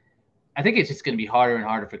like, I think it's just going to be harder and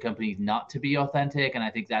harder for companies not to be authentic. And I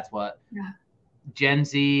think that's what Gen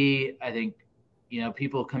Z, I think, you know,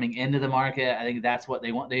 people coming into the market, I think that's what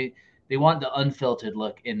they want. They want the unfiltered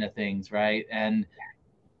look into things, right? And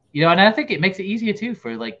you know, and I think it makes it easier too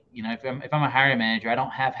for like, you know, if I'm a hiring manager, I don't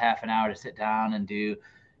have half an hour to sit down and do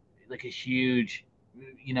like a huge,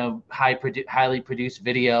 you know, highly produced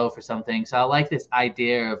video for something. So I like this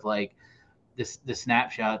idea of like the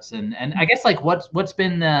snapshots, and I guess like what's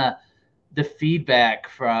been the feedback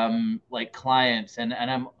from like clients, and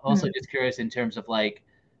I'm also just curious in terms of like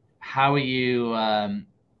how are you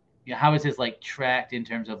you know, how is this like tracked in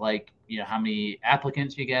terms of like, you know, how many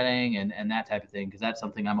applicants you're getting and that type of thing, because that's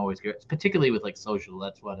something I'm always curious, particularly with like social.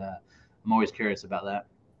 That's what I'm always curious about that.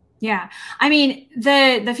 Yeah, I mean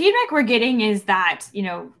the feedback we're getting is that, you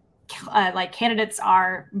know, like candidates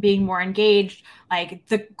are being more engaged. Like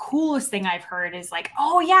the coolest thing I've heard is like,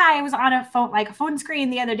 oh yeah, I was on a phone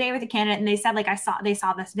screen the other day with a candidate, and they said like they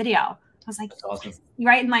saw this video. I was like, that's awesome.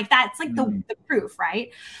 Right? And like that's like the proof,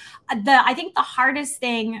 right? I think the hardest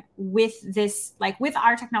thing with this, like with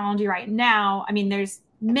our technology right now, I mean, there's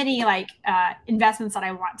many like investments that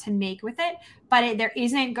I want to make with it, but there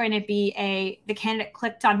isn't going to be the candidate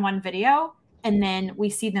clicked on one video and then we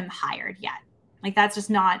see them hired yet. Like that's just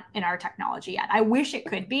not in our technology yet. I wish it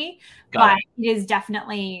could be, but it is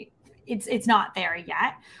definitely, it's not there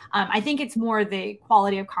yet. I think it's more the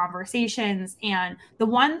quality of conversations. And the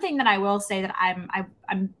one thing that I will say that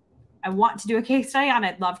I want to do a case study on,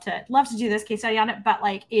 I'd love to do this case study on it, but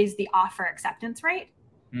like is the offer acceptance rate.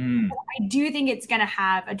 I do think it's going to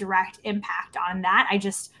have a direct impact on that.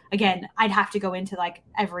 Again, I'd have to go into like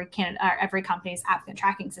every company's applicant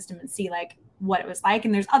tracking system and see like what it was like.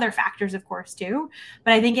 And there's other factors, of course, too.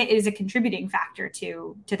 But I think it is a contributing factor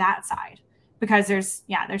to that side, because there's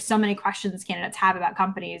so many questions candidates have about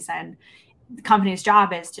companies, and the company's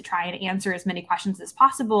job is to try and answer as many questions as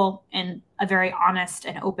possible in a very honest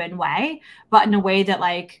and open way, but in a way that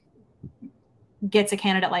like gets a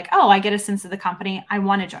candidate like, oh, I get a sense of the company. I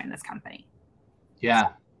want to join this company. Yeah.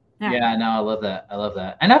 No, I love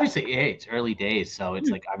that. And obviously, hey, it's early days. So it's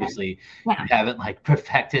like, obviously you haven't like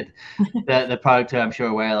perfected the product, I'm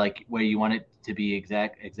sure, where you want it to be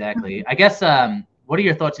exactly. I guess, what are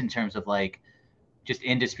your thoughts in terms of like just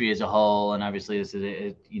industry as a whole? And obviously this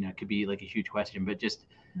is, you know, it could be like a huge question, but just,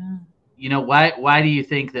 you know, why do you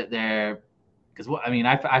think that they're, because I mean,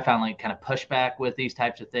 I found like kind of pushback with these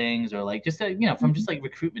types of things, or like just, you know, from just like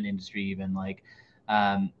recruitment industry, even like,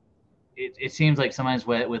 it seems like sometimes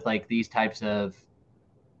with like these types of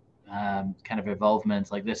kind of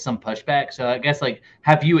involvements, like there's some pushback. So I guess like,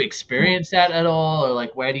 have you experienced that at all, or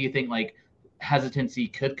like where do you think like hesitancy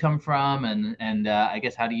could come from, and I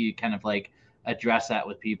guess how do you kind of like address that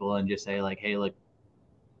with people and just say like, hey, look,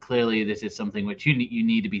 clearly this is something which you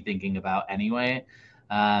need to be thinking about anyway.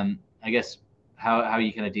 I guess how are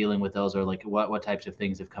you kind of dealing with those, or like what types of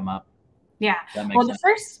things have come up? Yeah. Well,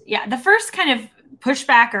 the first kind of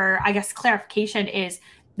pushback, or I guess clarification, is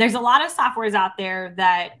there's a lot of softwares out there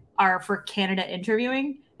that are for candidate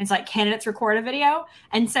interviewing. It's like candidates record a video.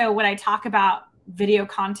 And so when I talk about video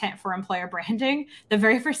content for employer branding, the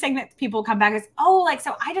very first thing that people come back is, oh, like,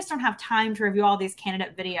 so I just don't have time to review all these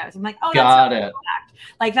candidate videos. I'm like, oh, got it.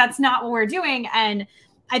 Like, that's not what we're doing. And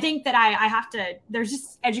I think that I have to, there's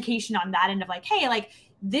just education on that end of like, hey, like,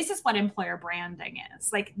 this is what employer branding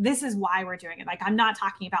is. Like, this is why we're doing it. Like, I'm not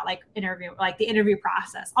talking about like the interview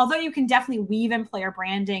process, although you can definitely weave employer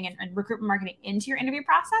branding and recruitment marketing into your interview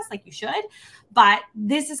process, like you should. But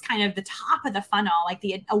this is kind of the top of the funnel. Like,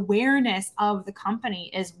 the awareness of the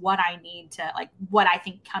company is what I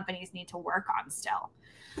think companies need to work on still.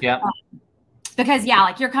 Yeah. Because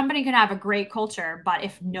like your company can have a great culture, but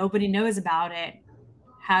if nobody knows about it,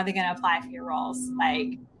 how are they going to apply for your roles?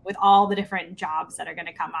 Like, with all the different jobs that are going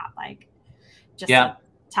to come up, like, just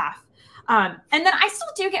tough. And then I still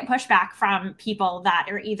do get pushback from people that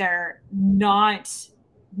are either not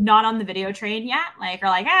on the video train yet, like, or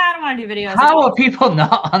like, I don't want to do videos. How are people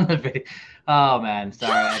not on the video? Oh man,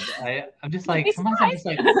 sorry. I'm just like, sometimes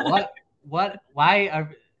I'm just like, what, why are,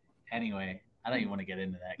 anyway, I don't even want to get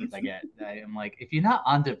into that because I'm like, if you're not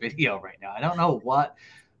on the video right now, I don't know what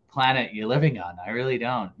planet you're living on. I really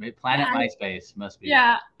don't. Planet MySpace must be.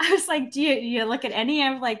 Yeah. I was like, do you look at any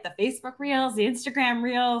of like the Facebook reels, the Instagram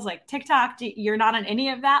reels, like TikTok? You're not on any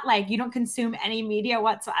of that? Like, you don't consume any media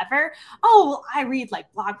whatsoever? Oh, well, I read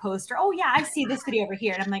like blog posts, or, oh yeah, I see this video over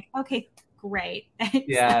here. And I'm like, okay, great.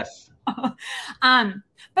 Yes. But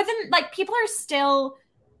then like people are still,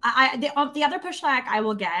 the other pushback I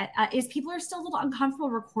will get is people are still a little uncomfortable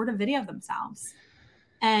to record a video of themselves.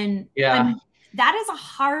 And that is a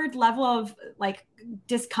hard level of like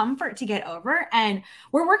discomfort to get over. And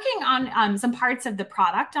we're working on some parts of the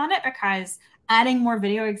product on it, because adding more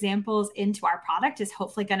video examples into our product is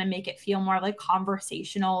hopefully going to make it feel more like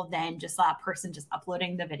conversational than just that person just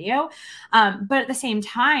uploading the video. But at the same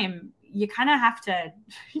time, you kind of have to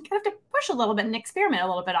push a little bit and experiment a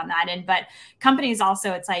little bit on that end. But companies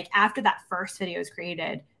also, it's like after that first video is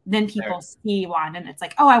created, then people see one and it's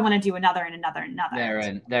like, oh, I want to do another and another and another.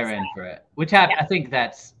 They're in for it. Which I think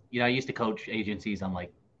that's, I used to coach agencies on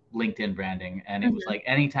like LinkedIn branding, and it was like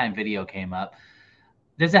anytime video came up,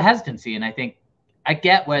 there's a hesitancy. And I think I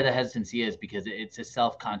get where the hesitancy is, because it's a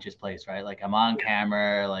self-conscious place, right? Like, I'm on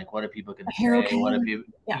camera, like, what are people going to say? What are people?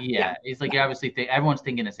 Yeah. It's like, you obviously everyone's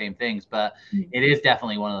thinking the same things, but it is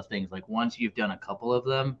definitely one of those things. Like, once you've done a couple of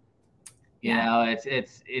them, you know,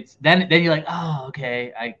 it's then you're like, oh,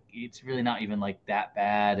 okay, it's really not even like that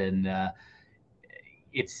bad. And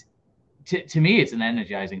it's to me, it's an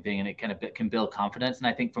energizing thing, and it kind of can build confidence. And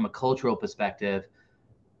I think from a cultural perspective,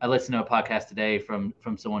 I listened to a podcast today from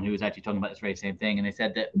someone who was actually talking about this very same thing. And they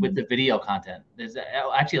said that with the video content, there's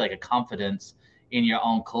actually like a confidence in your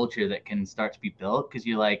own culture that can start to be built, because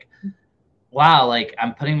you're like, wow, like,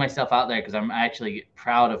 I'm putting myself out there because I'm actually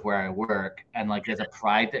proud of where I work. And like, there's a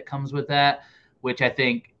pride that comes with that, which I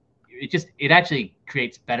think it actually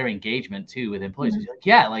creates better engagement too with employees. You're like,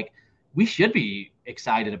 yeah, like, we should be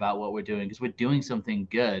excited about what we're doing because we're doing something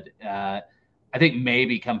good. I think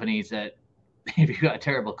maybe companies that, if you've got a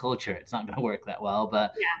terrible culture, it's not going to work that well.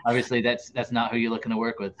 But obviously, that's not who you're looking to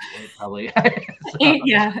work with, probably.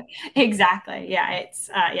 Yeah, exactly. Yeah,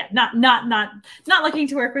 it's not looking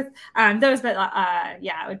to work with those, but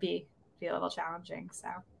it would be a little challenging. So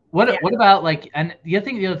what about like, and the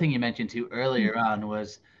other thing you mentioned too earlier on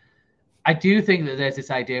was, I do think that there's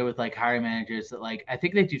this idea with like hiring managers that, like, I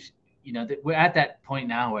think they do, we're at that point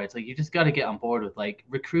now where it's like, you just got to get on board with, like,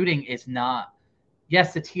 recruiting is not.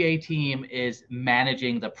 Yes, the TA team is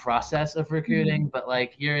managing the process of recruiting, but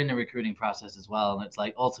like, you're in the recruiting process as well. And it's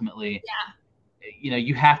like, ultimately,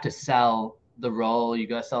 you have to sell the role, you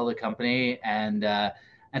got to sell the company. And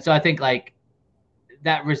so I think like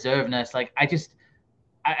that reservedness, like, I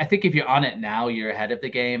think if you're on it now, you're ahead of the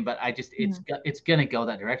game, but it's going to go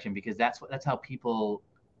that direction, because that's how people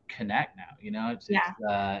connect now,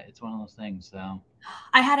 it's one of those things. So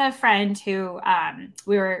I had a friend who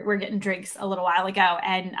we were getting drinks a little while ago,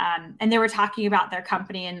 and they were talking about their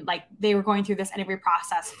company, and like they were going through this interview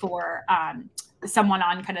process for someone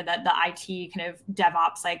on kind of the IT kind of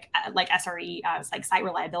DevOps, like SRE, like site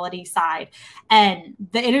reliability side. And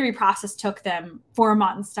the interview process took them 4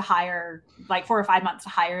 months to hire, like 4 or 5 months to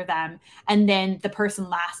hire them. And then the person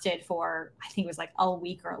lasted for, I think it was like a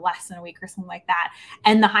week or less than a week or something like that.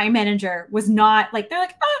 And the hiring manager was not like, they're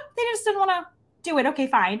like, oh, they just didn't want to do it. Okay,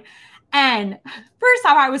 fine. And first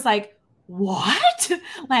time I was like, what?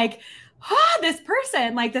 Like, this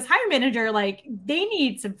person, like this hiring manager, like they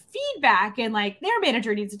need some feedback, and like their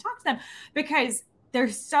manager needs to talk to them, because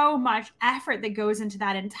there's so much effort that goes into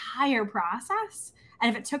that entire process.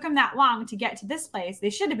 And if it took them that long to get to this place,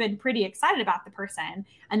 they should have been pretty excited about the person,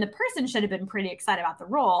 and the person should have been pretty excited about the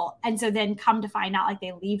role. And so then come to find out, like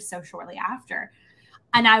they leave so shortly after.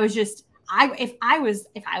 And I was just, if I was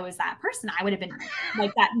that person, I would have been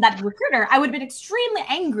like that recruiter. I would have been extremely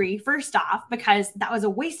angry, first off, because that was a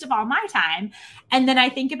waste of all my time. And then I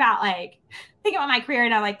think about my career,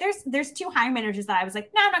 and I'm like, there's 2 hiring managers that I was like,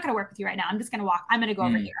 no, I'm not going to work with you right now. I'm just going to walk. I'm going to go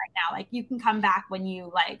over here right now. Like, you can come back when you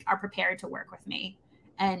like are prepared to work with me,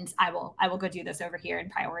 and I will go do this over here and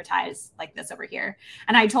prioritize like this over here.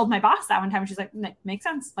 And I told my boss that one time, and she's like, makes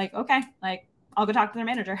sense. Like, okay, like I'll go talk to their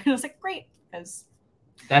manager. And I was like, great, because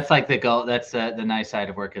that's like the goal. That's the nice side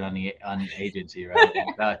of working on the agency, right?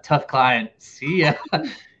 Tough client. See ya. Bye.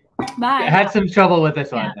 I had some trouble with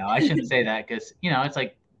this one. No, I shouldn't say that, because it's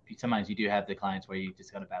like sometimes you do have the clients where you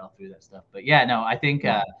just got to battle through that stuff. But yeah, no, I think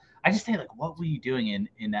I just say, like, what were you doing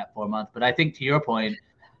in that 4 months? But I think to your point,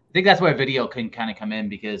 I think that's where video can kind of come in,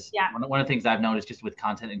 because one of the things I've noticed just with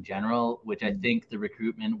content in general, which I think the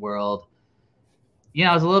recruitment world, is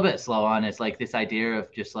a little bit slow on, is like this idea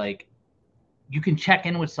of just like, you can check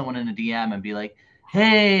in with someone in a DM and be like,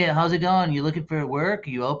 hey, how's it going? You looking for work? Are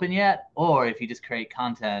you open yet? Or if you just create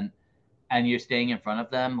content and you're staying in front of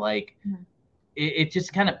them, like it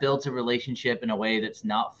just kind of builds a relationship in a way that's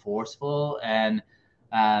not forceful. And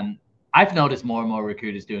I've noticed more and more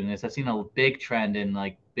recruiters doing this. I've seen a big trend in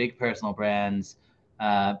like big personal brands,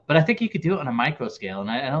 but I think you could do it on a micro scale. And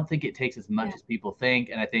I don't think it takes as much as people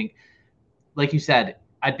think. And I think, like you said,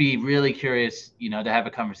 I'd be really curious, to have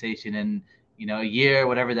a conversation in, a year,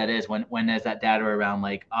 whatever that is, when there's that data around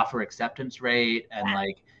like offer acceptance rate, and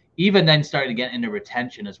like even then starting to get into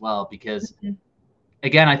retention as well. Because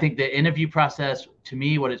again, I think the interview process, to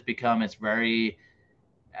me, what it's become, it's very,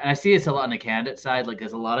 and I see it's a lot on the candidate side. Like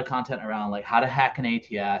there's a lot of content around like how to hack an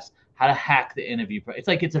ATS, how to hack the interview. It's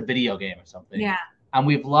like it's a video game or something. Yeah. And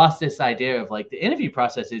we've lost this idea of like the interview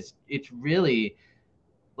process it's really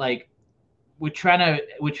like we're trying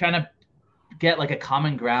to get like a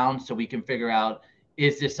common ground so we can figure out,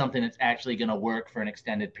 is this something that's actually going to work for an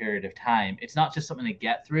extended period of time? It's not just something to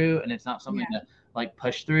get through, and it's not something to like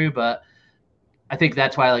push through. But I think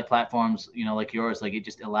that's why like platforms, like yours, like it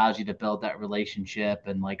just allows you to build that relationship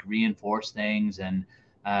and like reinforce things and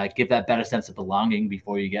give that better sense of belonging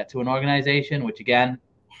before you get to an organization, which again,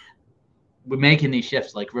 we're making these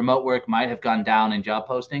shifts. Like remote work might have gone down in job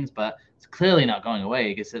postings, but it's clearly not going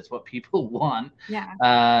away, because that's what people want.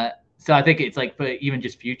 So I think it's like, for even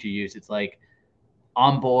just future use, it's like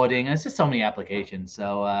onboarding. It's just so many applications.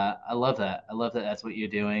 So I love that. I love that that's what you're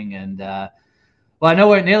doing. And well, I know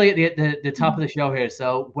we're nearly at the top of the show here.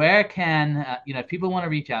 So where can, if people want to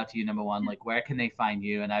reach out to you, number one, like where can they find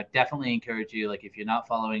you? And I definitely encourage you, like if you're not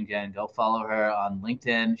following Jen, go follow her on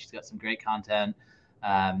LinkedIn. She's got some great content.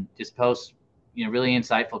 Just post, really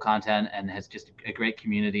insightful content, and has just a great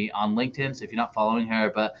community on LinkedIn. So if you're not following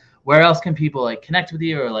her, but where else can people like connect with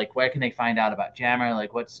you, or like where can they find out about Jammer?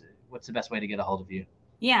 Like what's the best way to get a hold of you?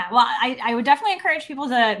 Yeah, well, I would definitely encourage people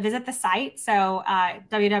to visit the site. So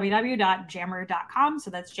www.jammer.com.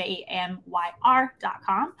 So that's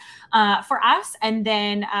JAMYR.com for us. And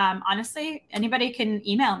then honestly, anybody can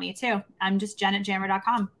email me too. I'm just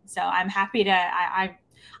Jen@jammer.com. So I'm happy to, I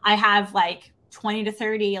have like 20 to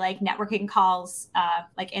 30 like networking calls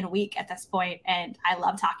like in a week at this point. And I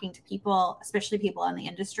love talking to people, especially people in the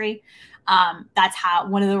industry. That's how,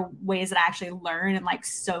 one of the ways that I actually learn and like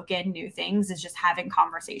soak in new things is just having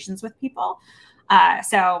conversations with people.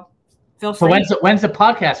 So feel free. So when's the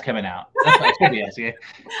podcast coming out? That's what I should be asking.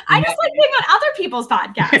 I just like being on other people's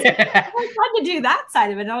podcasts. It's fun to do that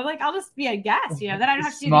side of it. I'm like, I'll just be a guest, then I don't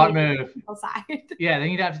have to do the people side. Yeah,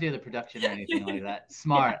 then you'd have to do the production or anything like that.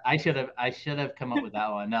 Smart. I should have come up with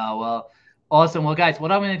that one. No, well, awesome. Well, guys,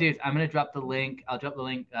 what I'm going to do is I'm going to drop the link. I'll drop the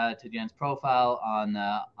link to Jen's profile on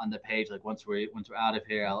the page. Like once we're out of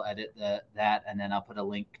here, I'll edit that, and then I'll put a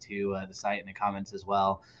link to the site in the comments as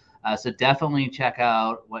well. So definitely check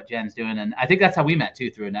out what Jen's doing. And I think that's how we met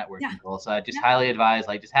too, through a networking call. So I just highly advise,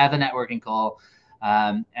 like, just have the networking call.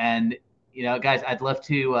 And, you know, guys, I'd love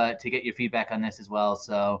to get your feedback on this as well.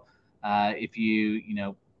 So if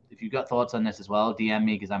you've got thoughts on this as well, DM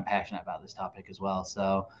me, because I'm passionate about this topic as well.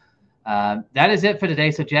 So that is it for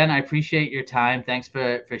today. So Jen, I appreciate your time. Thanks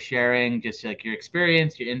for sharing just like your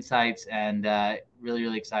experience, your insights, and really,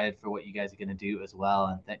 really excited for what you guys are going to do as well.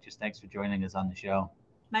 And thanks for joining us on the show.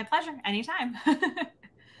 My pleasure. Anytime.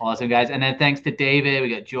 Awesome, guys. And then thanks to David. We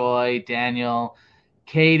got Joy, Daniel,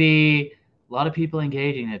 Katie, a lot of people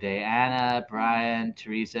engaging today. Anna, Brian,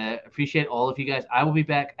 Teresa. Appreciate all of you guys. I will be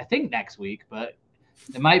back, I think, next week, but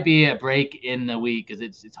there might be a break in the week because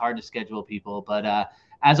it's hard to schedule people. But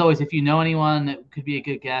as always, if you know anyone that could be a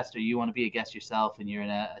good guest, or you want to be a guest yourself and you're in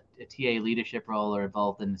a TA leadership role or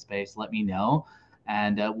involved in the space, let me know.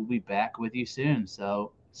 And we'll be back with you soon.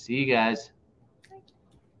 So see you guys.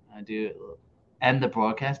 I do end the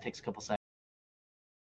broadcast. Takes a couple seconds.